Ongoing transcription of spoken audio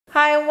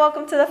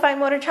welcome to the Fine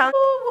Motor Challenge.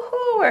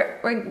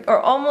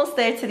 We're almost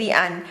there to the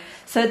end.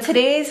 So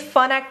today's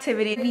fun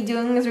activity we're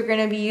doing is we're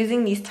going to be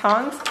using these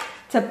tongs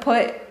to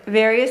put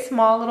various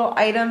small little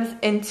items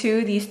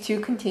into these two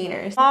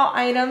containers. Small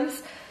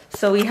items,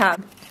 so we have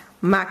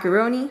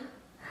macaroni,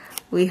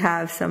 we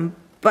have some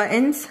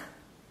buttons,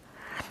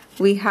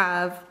 we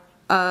have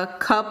a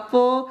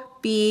couple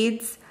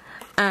beads,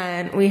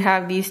 and we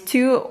have these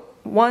two.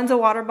 One's a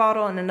water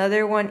bottle and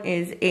another one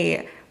is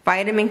a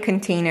vitamin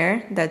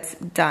container that's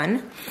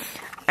done.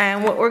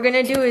 And what we're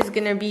gonna do is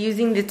gonna be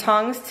using the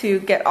tongs to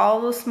get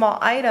all those small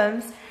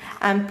items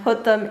and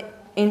put them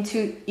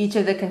into each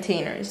of the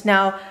containers.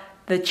 Now,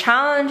 the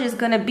challenge is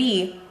gonna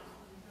be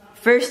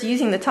first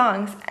using the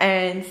tongs,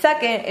 and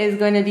second is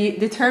going to be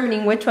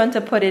determining which one to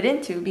put it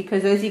into,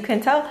 because as you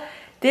can tell,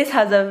 this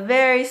has a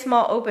very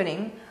small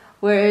opening,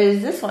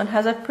 whereas this one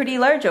has a pretty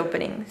large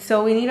opening.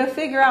 So we need to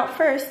figure out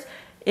first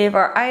if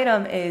our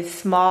item is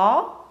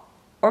small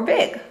or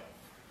big.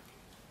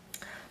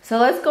 So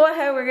let's go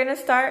ahead, we're gonna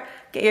start.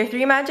 Get your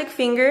 3 magic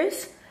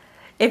fingers.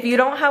 If you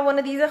don't have one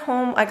of these at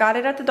home, I got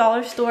it at the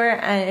dollar store,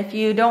 and if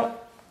you don't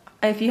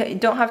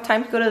have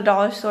time to go to the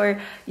dollar store,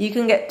 you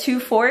can get 2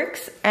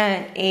 forks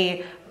and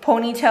a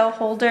ponytail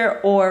holder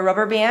or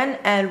rubber band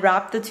and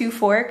wrap the 2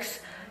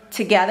 forks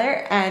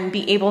together and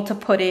be able to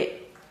put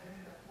it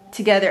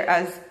together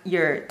as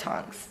your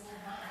tongs.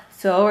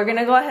 So we're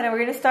gonna go ahead and we're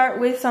gonna start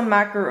with some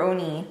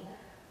macaroni.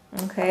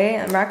 Okay,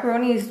 and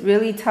macaroni is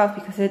really tough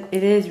because it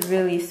is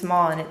really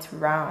small and it's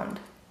round.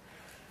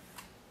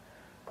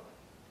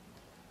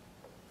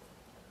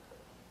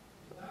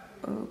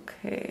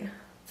 Okay.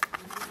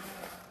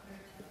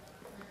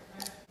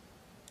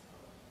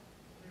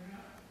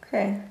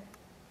 Okay,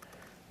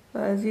 so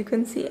as you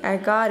can see, I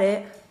got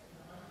it.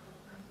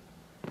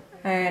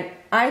 And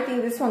I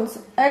think this one's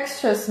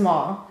extra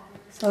small.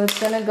 So it's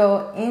gonna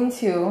go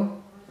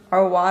into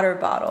our water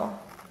bottle.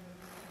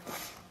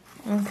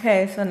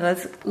 Okay, so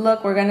let's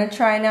look, we're gonna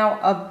try now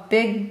a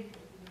big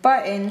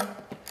button.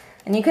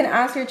 And you can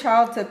ask your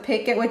child to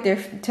pick it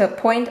with to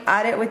point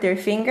at it with their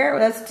finger.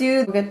 Let's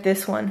get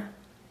this one.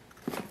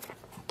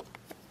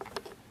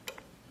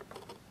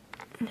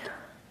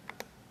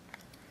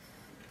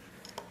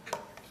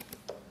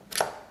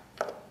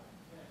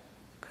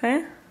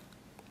 Okay,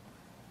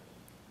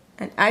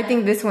 and I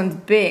think this one's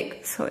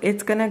big, so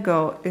it's gonna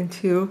go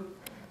into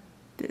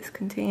this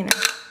container.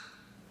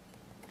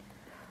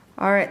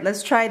 All right,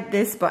 let's try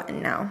this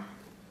button now.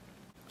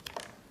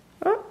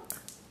 Oh,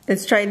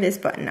 let's try this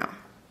button now.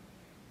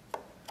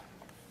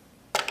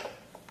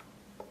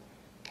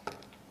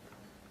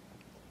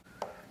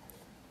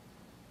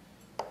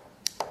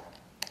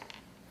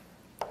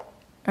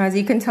 As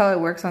you can tell, it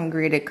works on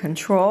graded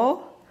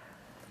control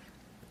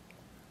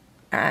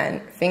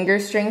and finger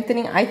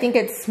strengthening. I think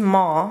it's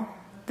small,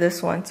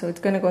 this one, so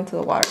it's gonna go into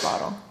the water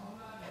bottle.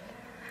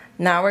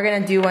 Now we're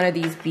gonna do one of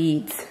these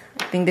beads.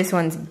 I think this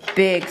one's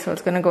big, so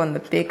it's gonna go in the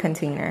big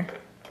container.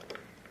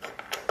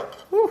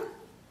 Whew.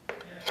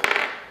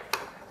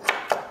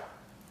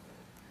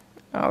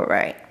 All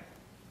right.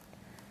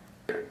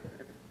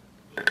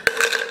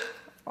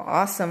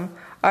 Awesome.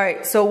 All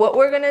right, so what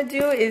we're gonna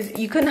do is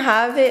you can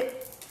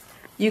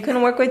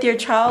work with your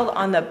child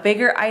on the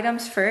bigger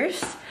items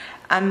first,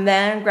 and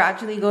then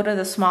gradually go to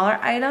the smaller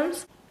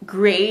items.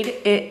 Grade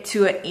it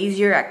to an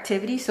easier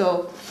activity.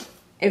 So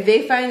if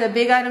they find the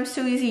big items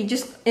too easy,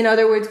 just, in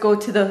other words, go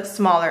to the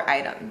smaller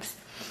items.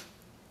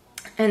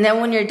 And then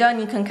when you're done,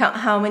 you can count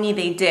how many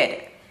they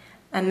did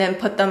and then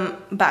put them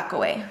back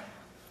away.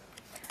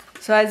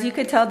 So as you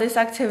could tell, this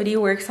activity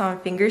works on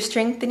finger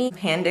strengthening,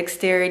 hand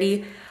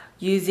dexterity,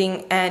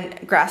 using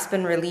and grasp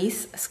and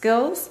release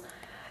skills.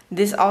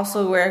 This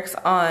also works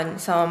on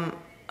some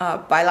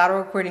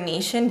bilateral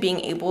coordination, being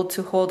able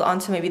to hold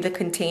onto maybe the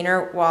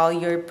container while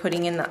you're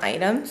putting in the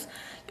items,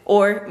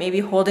 or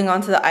maybe holding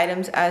onto the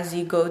items as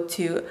you go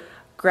to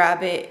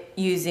grab it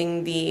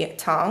using the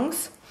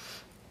tongs.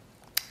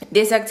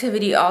 This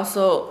activity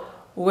also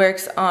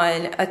works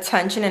on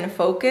attention and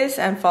focus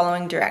and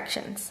following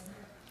directions.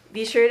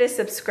 Be sure to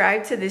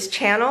subscribe to this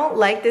channel,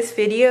 like this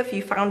video if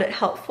you found it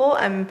helpful,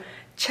 and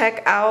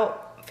check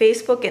out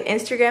Facebook and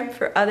Instagram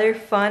for other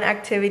fun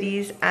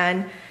activities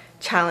and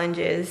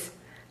challenges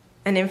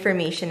and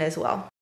information as well.